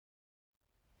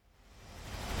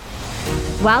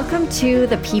Welcome to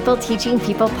the People Teaching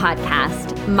People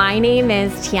podcast. My name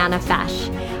is Tiana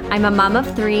Fech. I'm a mom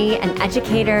of three, an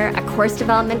educator, a course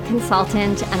development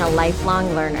consultant, and a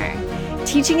lifelong learner.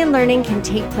 Teaching and learning can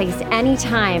take place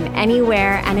anytime,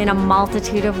 anywhere, and in a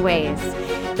multitude of ways.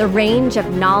 The range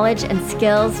of knowledge and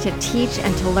skills to teach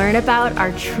and to learn about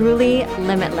are truly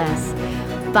limitless.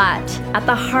 But at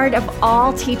the heart of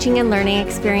all teaching and learning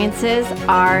experiences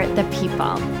are the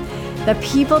people. The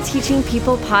People Teaching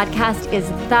People podcast is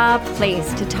the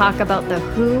place to talk about the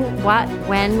who, what,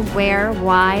 when, where,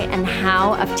 why, and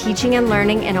how of teaching and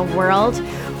learning in a world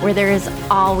where there is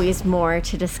always more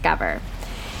to discover.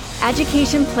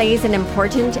 Education plays an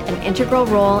important and integral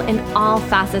role in all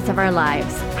facets of our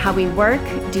lives: how we work,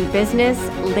 do business,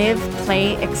 live,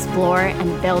 play, explore,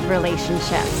 and build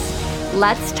relationships.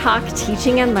 Let's talk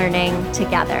teaching and learning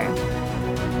together.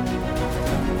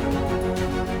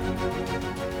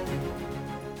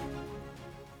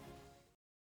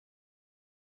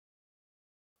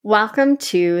 Welcome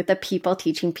to the People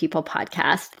Teaching People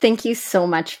podcast. Thank you so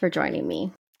much for joining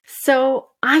me. So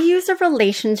I use a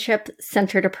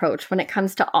relationship-centered approach when it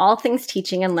comes to all things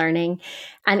teaching and learning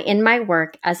and in my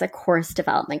work as a course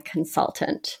development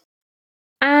consultant.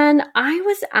 And I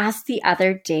was asked the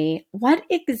other day, what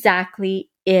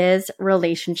exactly is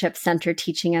relationship-centered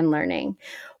teaching and learning?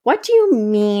 What do you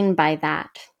mean by that?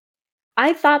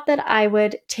 I thought that I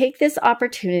would take this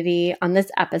opportunity on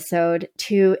this episode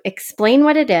to explain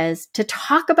what it is, to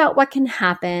talk about what can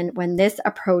happen when this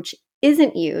approach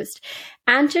isn't used,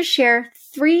 and to share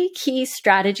 3 key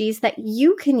strategies that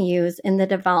you can use in the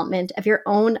development of your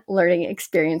own learning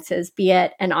experiences, be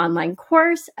it an online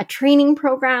course, a training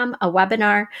program, a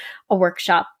webinar, a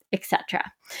workshop,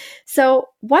 etc. So,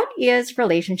 what is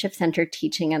relationship-centered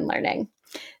teaching and learning?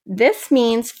 This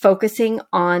means focusing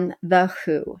on the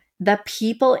who, the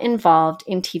people involved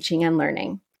in teaching and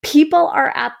learning. People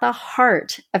are at the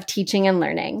heart of teaching and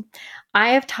learning.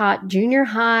 I have taught junior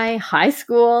high, high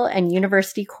school, and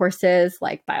university courses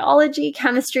like biology,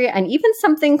 chemistry, and even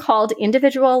something called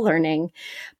individual learning.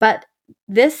 But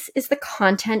this is the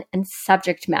content and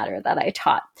subject matter that I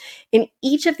taught. In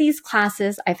each of these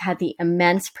classes, I've had the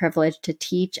immense privilege to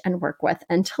teach and work with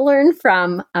and to learn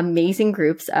from amazing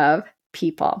groups of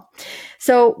people.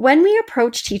 So when we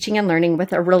approach teaching and learning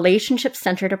with a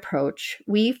relationship-centered approach,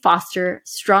 we foster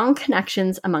strong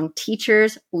connections among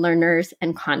teachers, learners,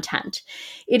 and content.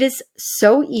 It is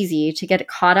so easy to get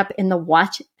caught up in the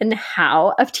what and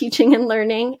how of teaching and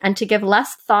learning and to give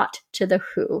less thought to the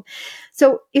who.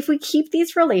 So if we keep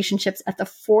these relationships at the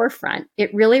forefront,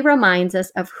 it really reminds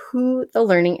us of who the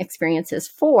learning experience is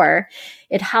for.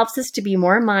 It helps us to be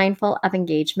more mindful of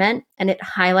engagement, and it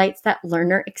highlights that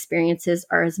learner experiences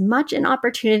are as much an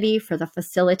opportunity for the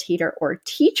facilitator or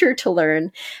teacher to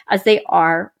learn as they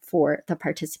are for the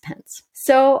participants.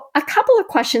 So a couple of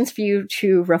questions for you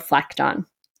to reflect on.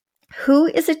 Who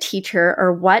is a teacher,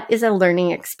 or what is a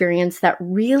learning experience that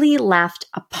really left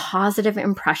a positive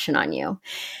impression on you?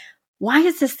 Why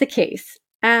is this the case?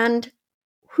 And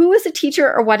who is a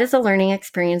teacher, or what is a learning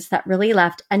experience that really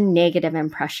left a negative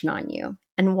impression on you?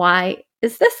 And why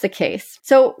is this the case?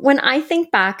 So when I think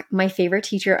back, my favorite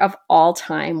teacher of all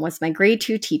time was my grade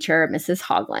 2 teacher, Mrs.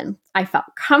 Hoglin. I felt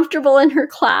comfortable in her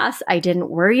class. I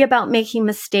didn't worry about making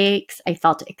mistakes. I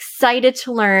felt excited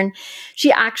to learn.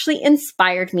 She actually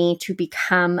inspired me to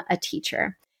become a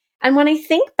teacher. And when I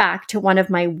think back to one of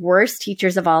my worst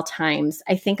teachers of all times,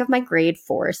 I think of my grade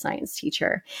 4 science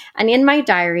teacher. And in my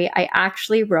diary, I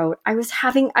actually wrote, I was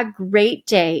having a great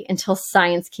day until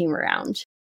science came around.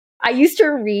 I used to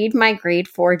read my grade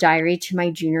 4 diary to my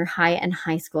junior high and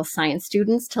high school science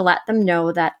students to let them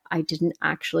know that I didn't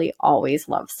actually always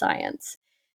love science.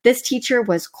 This teacher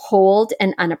was cold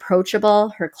and unapproachable.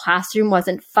 Her classroom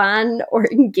wasn't fun or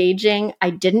engaging. I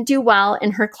didn't do well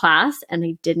in her class, and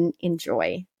I didn't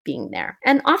enjoy being there.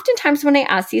 And oftentimes when I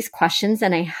ask these questions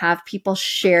and I have people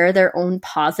share their own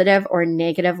positive or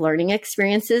negative learning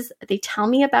experiences, they tell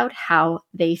me about how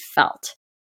they felt.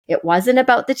 It wasn't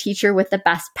about the teacher with the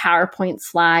best PowerPoint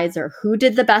slides or who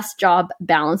did the best job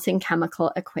balancing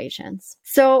chemical equations.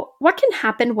 So what can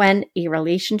happen when a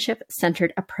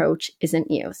relationship-centered approach isn't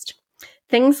used?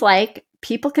 Things like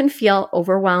people can feel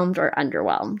overwhelmed or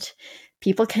underwhelmed.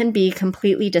 People can be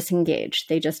completely disengaged.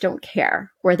 They just don't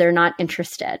care, or they're not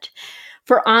interested.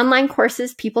 For online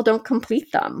courses, people don't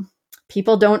complete them.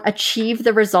 People don't achieve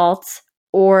the results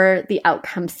or the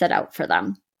outcomes set out for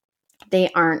them. They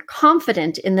aren't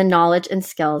confident in the knowledge and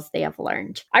skills they have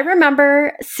learned. I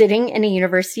remember sitting in a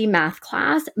university math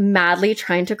class, madly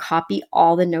trying to copy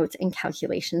all the notes and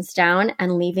calculations down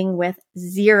and leaving with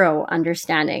zero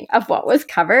understanding of what was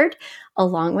covered,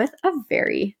 along with a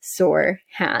very sore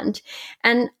hand.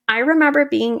 And I remember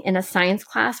being in a science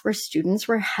class where students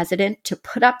were hesitant to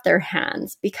put up their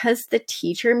hands because the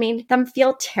teacher made them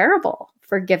feel terrible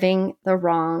for giving the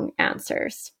wrong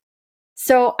answers.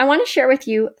 So I want to share with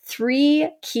you 3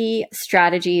 key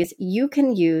strategies you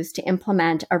can use to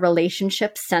implement a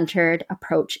relationship-centered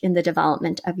approach in the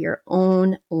development of your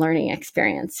own learning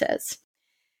experiences.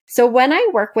 So when I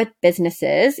work with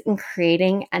businesses in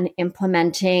creating and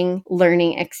implementing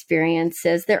learning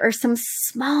experiences, there are some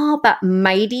small but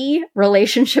mighty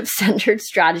relationship-centered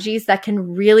strategies that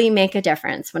can really make a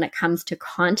difference when it comes to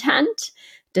content,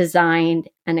 design,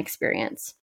 and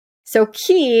experience. So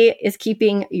key is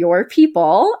keeping your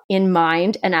people in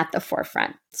mind and at the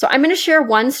forefront. So I'm going to share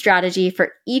one strategy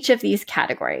for each of these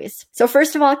categories. So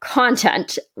first of all,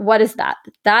 content. What is that?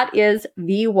 That is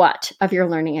the what of your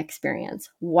learning experience.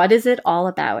 What is it all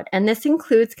about? And this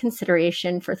includes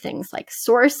consideration for things like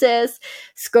sources,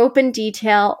 scope and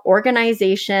detail,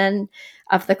 organization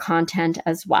of the content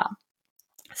as well.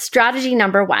 Strategy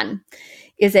number 1.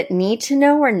 Is it need to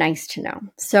know or nice to know?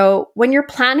 So when you're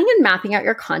planning and mapping out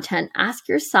your content, ask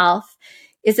yourself,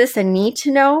 is this a need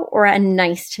to know or a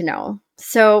nice to know?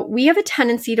 So we have a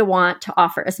tendency to want to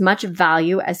offer as much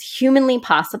value as humanly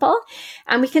possible.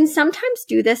 And we can sometimes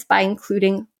do this by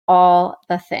including all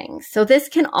the things. So this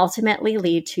can ultimately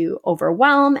lead to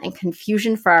overwhelm and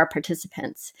confusion for our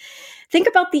participants. Think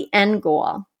about the end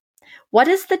goal. What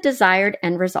is the desired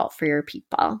end result for your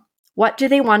people? What do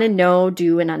they want to know,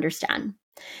 do, and understand?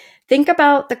 Think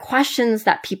about the questions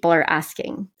that people are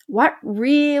asking. What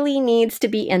really needs to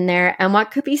be in there and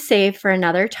what could be saved for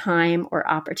another time or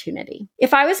opportunity?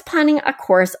 If I was planning a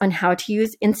course on how to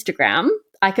use Instagram,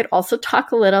 I could also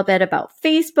talk a little bit about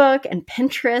Facebook and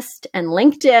Pinterest and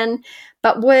LinkedIn,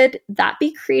 but would that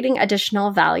be creating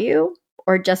additional value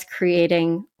or just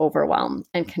creating overwhelm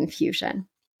and confusion?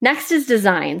 Next is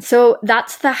design. So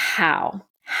that's the how.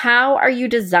 How are you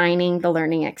designing the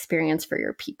learning experience for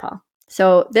your people?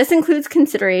 So this includes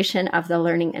consideration of the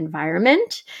learning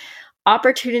environment,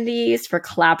 opportunities for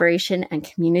collaboration and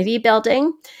community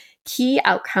building, key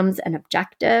outcomes and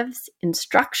objectives,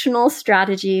 instructional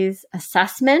strategies,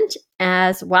 assessment,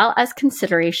 as well as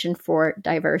consideration for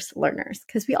diverse learners,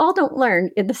 because we all don't learn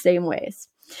in the same ways.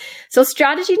 So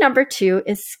strategy number 2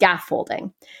 is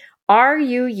scaffolding. Are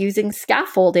you using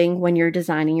scaffolding when you're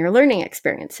designing your learning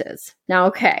experiences? Now,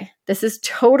 okay, this is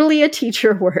totally a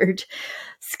teacher word.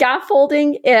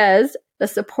 Scaffolding is the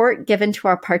support given to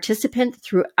our participant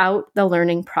throughout the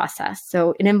learning process.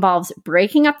 So it involves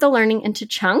breaking up the learning into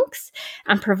chunks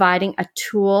and providing a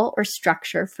tool or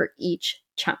structure for each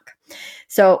chunk.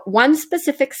 So one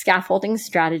specific scaffolding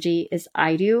strategy is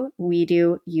I do, we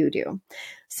do, you do.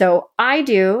 So I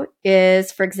do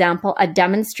is, for example, a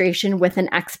demonstration with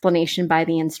an explanation by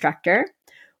the instructor.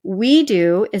 We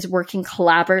do is working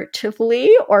collaboratively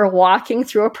or walking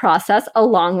through a process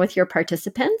along with your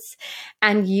participants.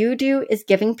 And you do is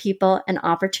giving people an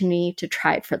opportunity to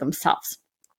try it for themselves.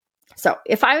 So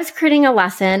if I was creating a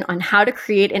lesson on how to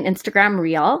create an Instagram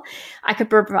reel, I could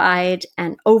provide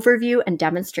an overview and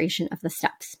demonstration of the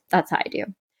steps. That's I do.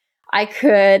 I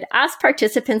could ask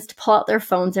participants to pull out their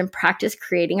phones and practice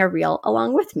creating a reel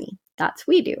along with me. That's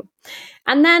we do.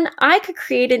 And then I could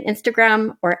create an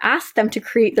Instagram or ask them to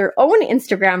create their own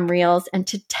Instagram reels and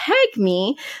to tag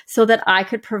me so that I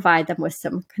could provide them with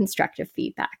some constructive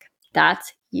feedback.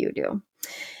 That's you do.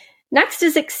 Next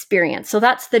is experience. So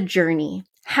that's the journey.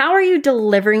 How are you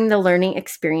delivering the learning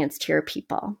experience to your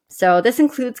people? So this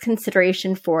includes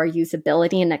consideration for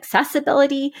usability and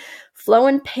accessibility, flow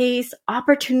and pace,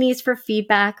 opportunities for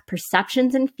feedback,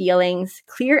 perceptions and feelings,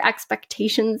 clear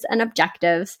expectations and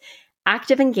objectives,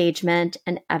 active engagement,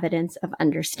 and evidence of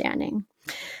understanding.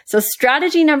 So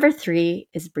strategy number 3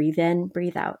 is breathe in,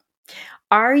 breathe out.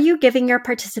 Are you giving your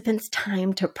participants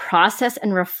time to process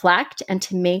and reflect and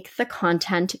to make the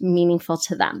content meaningful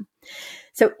to them?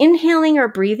 So inhaling or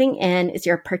breathing in is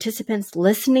your participants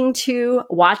listening to,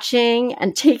 watching,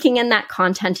 and taking in that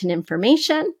content and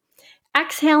information.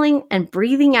 Exhaling and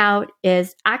breathing out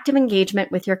is active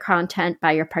engagement with your content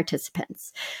by your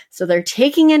participants. So they're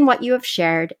taking in what you have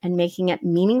shared and making it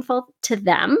meaningful to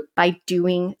them by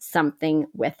doing something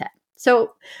with it.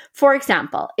 So, for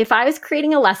example, if I was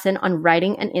creating a lesson on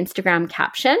writing an Instagram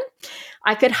caption,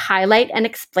 I could highlight and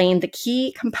explain the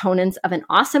key components of an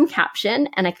awesome caption,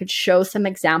 and I could show some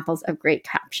examples of great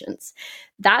captions.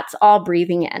 That's all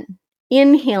breathing in.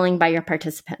 inhaling by your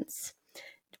participants.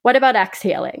 What about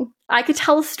exhaling? I could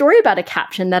tell a story about a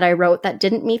caption that I wrote that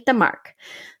didn't meet the mark.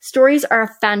 Stories are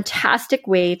a fantastic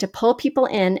way to pull people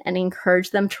in and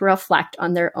encourage them to reflect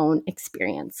on their own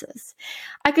experiences.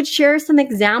 I could share some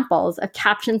examples of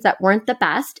captions that weren't the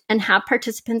best and have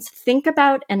participants think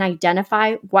about and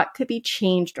identify what could be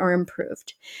changed or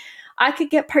improved. I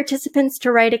could get participants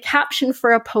to write a caption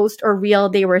for a post or reel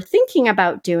they were thinking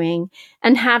about doing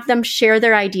and have them share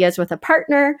their ideas with a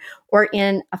partner or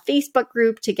in a Facebook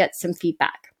group to get some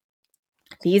feedback.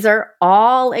 These are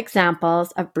all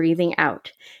examples of breathing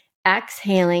out,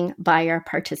 exhaling by our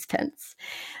participants.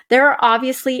 There are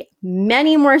obviously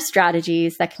many more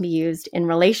strategies that can be used in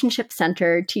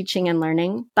relationship-centered teaching and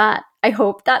learning, but I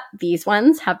hope that these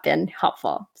ones have been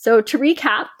helpful. So to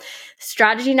recap,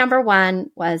 strategy number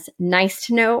 1 was nice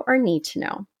to know or need to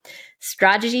know.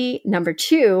 Strategy number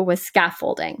 2 was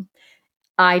scaffolding.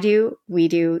 I do, we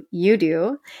do, you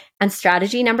do. And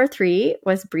strategy number 3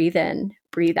 was breathe in,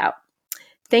 breathe out.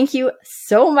 Thank you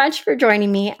so much for joining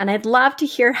me, and I'd love to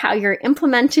hear how you're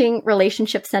implementing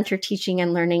relationship-centered teaching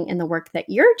and learning in the work that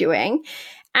you're doing.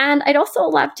 And I'd also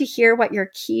love to hear what your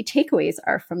key takeaways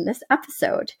are from this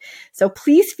episode. So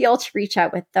please feel to reach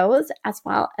out with those, as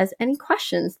well as any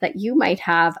questions that you might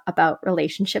have about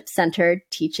relationship-centered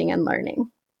teaching and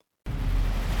learning.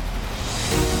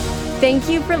 Thank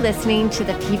you for listening to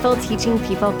the People Teaching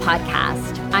People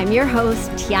podcast. I'm your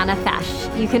host, Tiana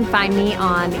Fech. You can find me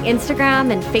on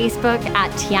Instagram and Facebook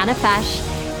at Tiana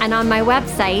Fech and on my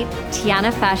website,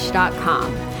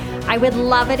 tianafech.com. I would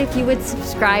love it if you would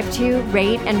subscribe to,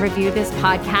 rate, and review this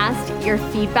podcast. Your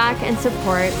feedback and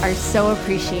support are so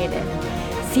appreciated.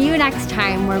 See you next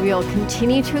time, where we will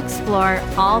continue to explore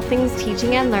all things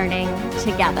teaching and learning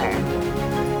together.